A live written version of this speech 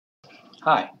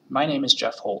Hi, my name is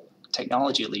Jeff Holt,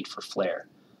 Technology Lead for FLAIR,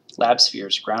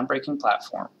 Labsphere's groundbreaking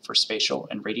platform for spatial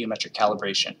and radiometric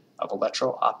calibration of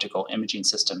electro-optical imaging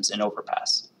systems in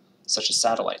overpass, such as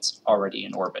satellites already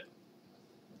in orbit.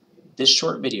 This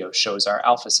short video shows our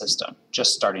alpha system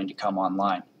just starting to come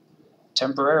online,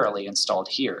 temporarily installed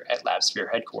here at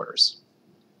Labsphere headquarters.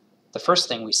 The first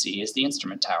thing we see is the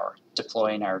instrument tower,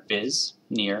 deploying our VIS,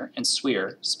 NIR, and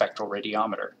SWIR spectral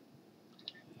radiometer.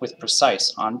 With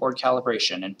precise onboard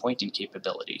calibration and pointing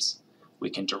capabilities, we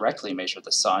can directly measure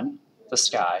the sun, the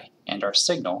sky, and our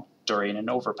signal during an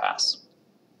overpass.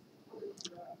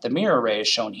 The mirror array is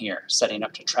shown here, setting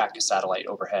up to track a satellite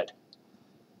overhead.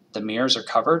 The mirrors are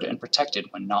covered and protected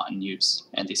when not in use,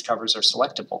 and these covers are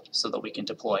selectable so that we can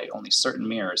deploy only certain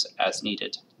mirrors as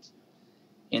needed.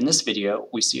 In this video,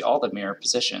 we see all the mirror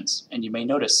positions, and you may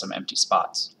notice some empty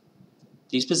spots.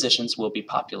 These positions will be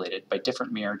populated by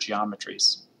different mirror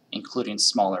geometries, including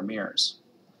smaller mirrors.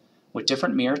 With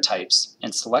different mirror types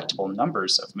and selectable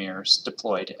numbers of mirrors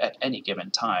deployed at any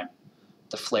given time,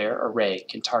 the FLAIR array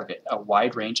can target a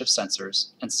wide range of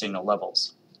sensors and signal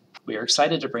levels. We are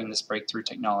excited to bring this breakthrough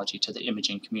technology to the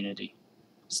imaging community.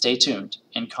 Stay tuned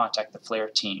and contact the FLAIR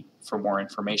team for more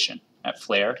information at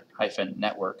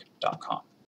flair-network.com.